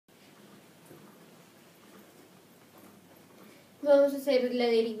vamos a hacer la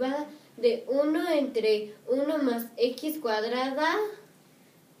derivada de 1 entre 1 más x cuadrada.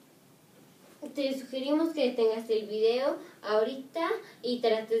 Te sugerimos que detengas el video ahorita y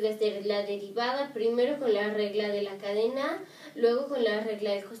trates de hacer la derivada primero con la regla de la cadena, luego con la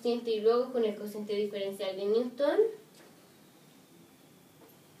regla del cociente y luego con el cociente diferencial de Newton.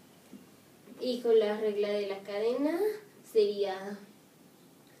 Y con la regla de la cadena sería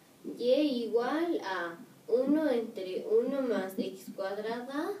y igual a 1 entre 1 más x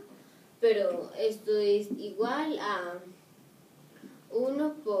cuadrada, pero esto es igual a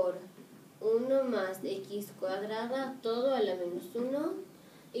 1 por 1 más x cuadrada, todo a la menos 1.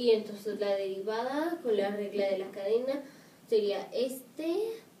 Y entonces la derivada con la regla de la cadena sería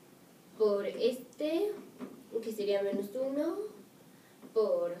este por este, que sería menos 1,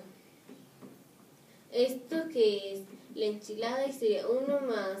 por esto que es la enchilada, y sería 1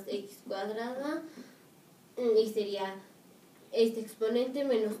 más x cuadrada, y sería este exponente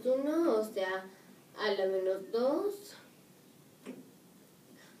menos 1, o sea, a la menos 2,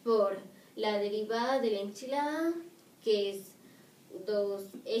 por la derivada de la enchilada, que es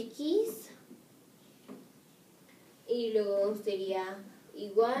 2x, y luego sería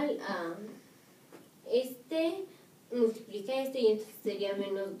igual a este, multiplica este, y entonces sería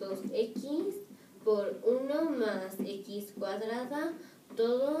menos 2x por 1 más x cuadrada,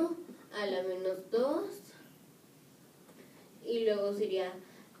 todo a la menos 2, y luego sería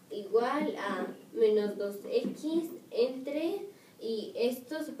igual a menos 2x entre, y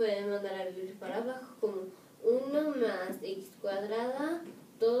esto se puede mandar a vivir para abajo como 1 más x cuadrada,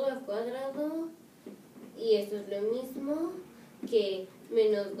 todo al cuadrado, y esto es lo mismo que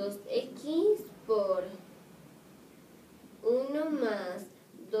menos 2x por 1 más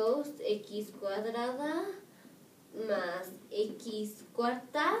 2x cuadrada más x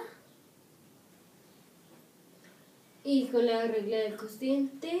cuarta. Y con la regla del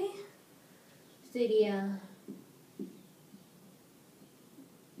cociente sería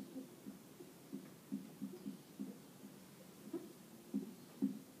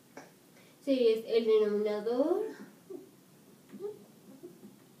el denominador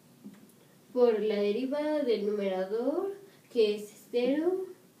por la derivada del numerador, que es 0,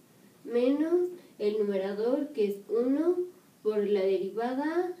 menos el numerador, que es 1, por la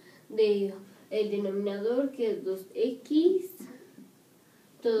derivada del denominador, que es 2x,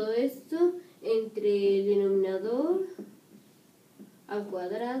 todo esto entre el denominador al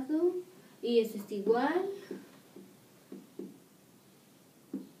cuadrado, y eso es igual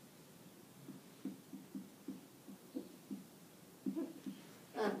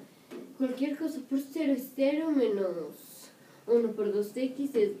a cualquier cosa por 0 es 0, menos 1 por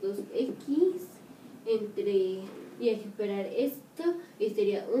 2x es 2x, entre, y hay que separar esto, y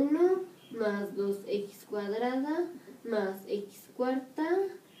sería 1 más 2x cuadrada más x cuarta,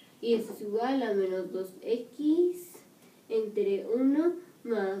 y eso es igual a menos 2x entre 1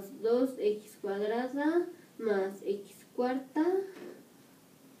 más 2x cuadrada más x cuarta.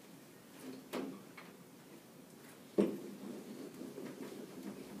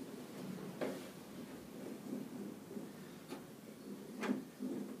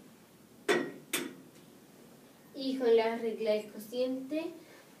 Y con la regla del cociente,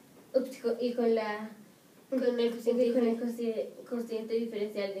 y con el cociente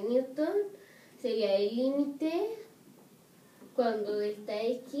diferencial de Newton, sería el límite cuando delta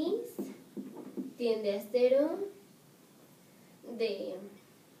x tiende a 0 de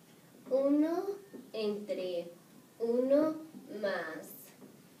 1 entre 1 más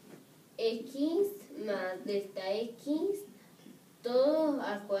x más delta x, todo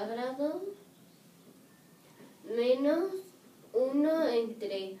al cuadrado, menos 1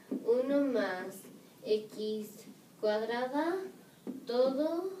 entre 1 más x cuadrada,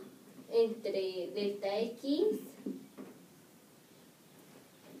 todo entre delta x,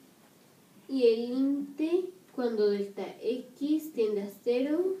 y el límite cuando delta x tiende a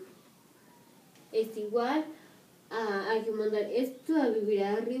 0 es igual a, hay que mandar esto a vivir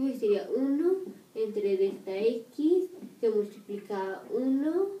arriba, y sería 1 entre delta x, que multiplica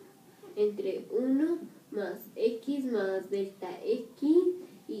 1 entre 1 más x más delta x,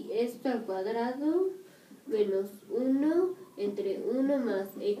 y esto al cuadrado, menos 1 entre 1 más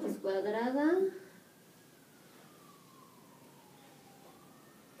x cuadrada,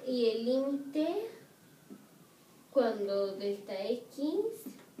 y el límite cuando delta x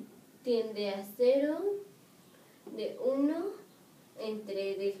tiende a 0 de 1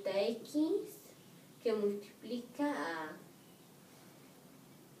 entre delta x, que multiplica a,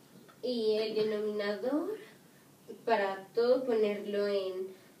 y el denominador, para todo ponerlo en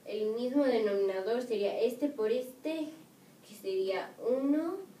el mismo denominador, sería este por este, que sería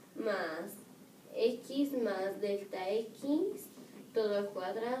 1 más x más delta x, todo al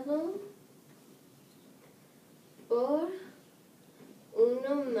cuadrado, por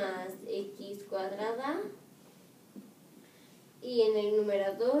 1 más x cuadrada, y en el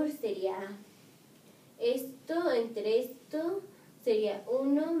numerador sería esto entre esto, sería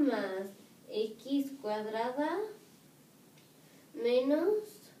 1 más x cuadrada menos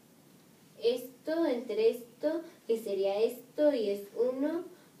esto entre esto, que sería esto, y es 1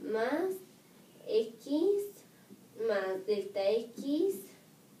 más x más delta x,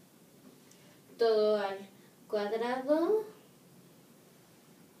 todo al cuadrado,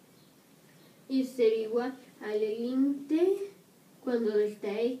 y sería igual al límite cuando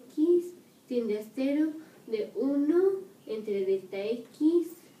delta x tiende a 0 de 1 entre delta x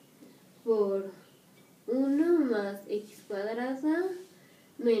por 1 más x cuadrada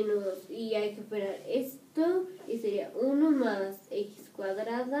menos, y hay que operar esto, y sería 1 más x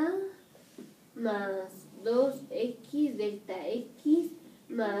cuadrada más 2x delta x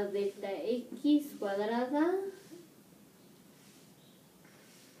más delta x cuadrada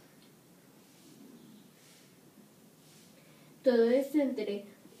todo esto entre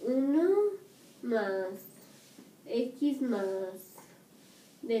 1 más x más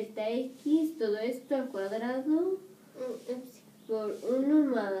delta x, todo esto al cuadrado por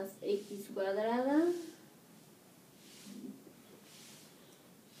 1 más x cuadrada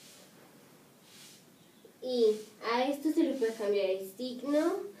y a esto se le puede cambiar el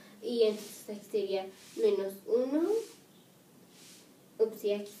signo, y entonces aquí sería menos 1,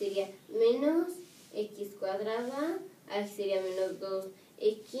 y aquí sería menos x cuadrada, aquí sería menos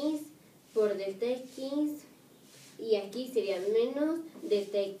 2x por delta x, y aquí sería menos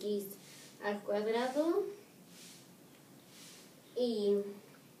delta x al cuadrado, y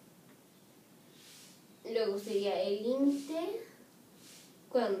luego sería el límite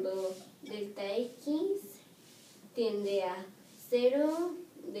cuando delta x tiende a 0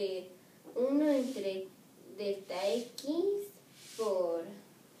 de 1 entre delta x por,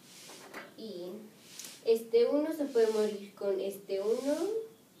 y este 1 se puede morir con este 1,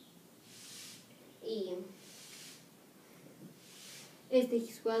 y este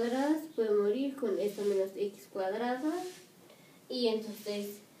x cuadrada se puede morir con esto menos x cuadrada, y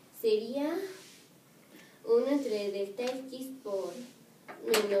entonces sería 1 entre delta x por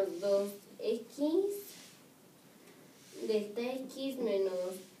menos 2x, delta x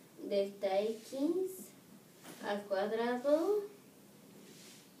menos delta x al cuadrado,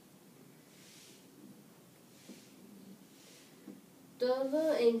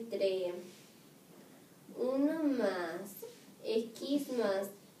 todo entre 1 más x más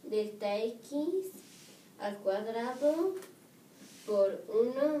delta x al cuadrado por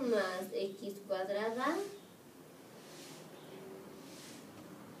 1 más x cuadrada,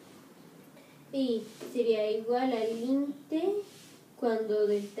 y sería igual al límite cuando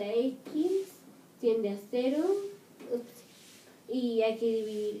delta x tiende a 0, y hay que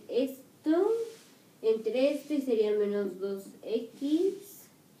dividir esto entre esto, y sería menos 2x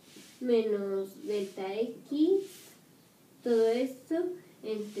menos delta x, todo esto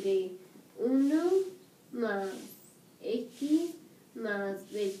entre 1 más x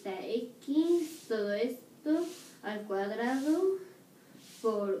más delta x, todo esto al cuadrado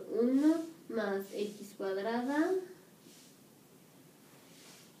por 1 más x cuadrada,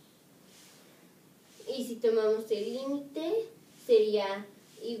 y si tomamos el límite sería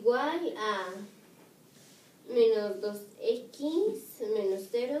igual a menos 2x menos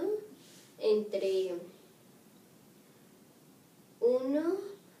 0 entre 1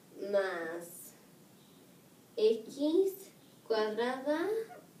 más x cuadrada,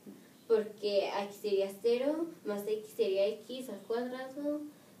 porque aquí sería 0 más x sería x al cuadrado,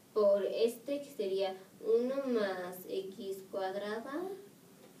 por este que sería 1 más x cuadrada,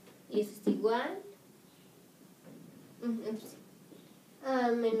 y eso es igual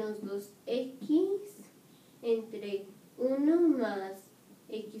a menos 2x entre 1 más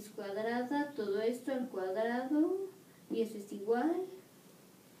x cuadrada, todo esto al cuadrado, y eso es igual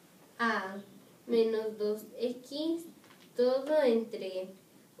a menos 2x, todo entre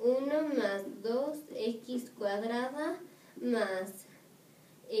 1 más 2x cuadrada más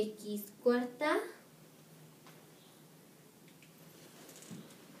x cuarta